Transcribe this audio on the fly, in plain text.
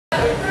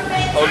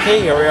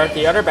Okay, here we are at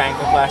the other bank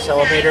of glass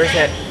elevators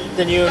at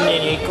the new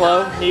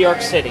Uniqlo, New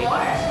York City.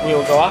 We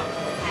will go up.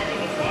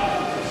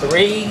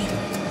 3.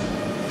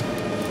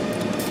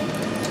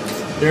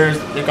 There's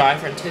the guy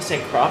from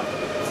Thyssenkrupp.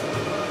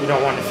 You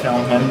don't want to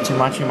film him too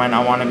much, you might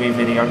not want to be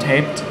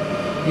videotaped.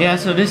 Yeah,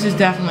 so this is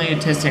definitely a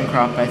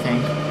Thyssenkrupp, I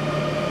think.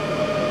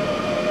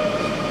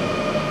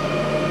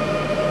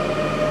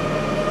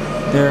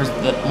 There's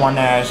the one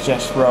that I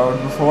just rode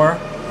before.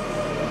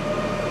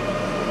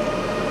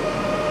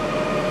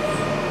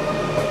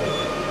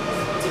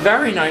 It's a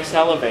very nice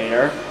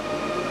elevator.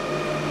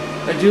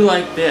 I do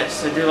like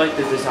this. I do like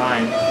the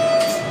design.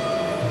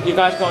 You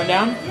guys going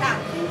down? Yeah.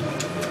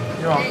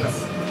 You're welcome.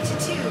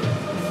 It's to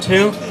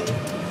 2? 2.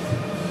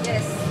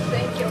 Yes,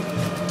 thank you.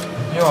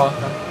 You're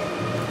welcome.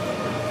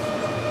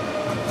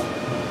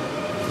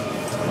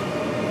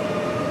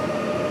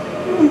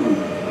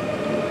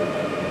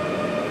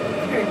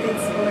 You're a good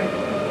sport.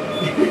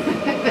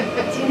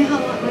 Do you know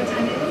what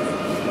time it is?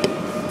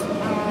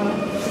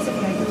 It's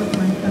okay, I can look at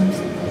my phone.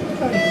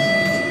 Oh,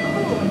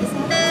 is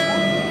that?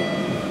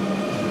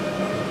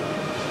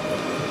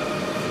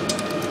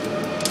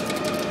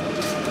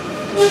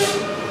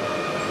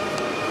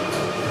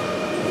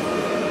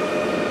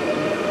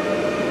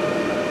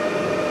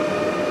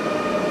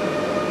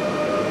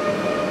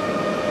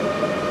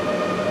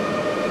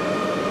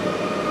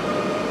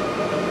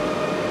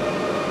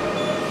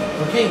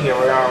 Okay, here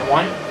we are on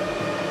 1.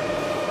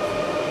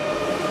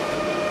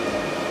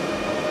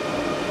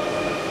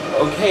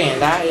 Okay,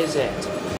 and that is it.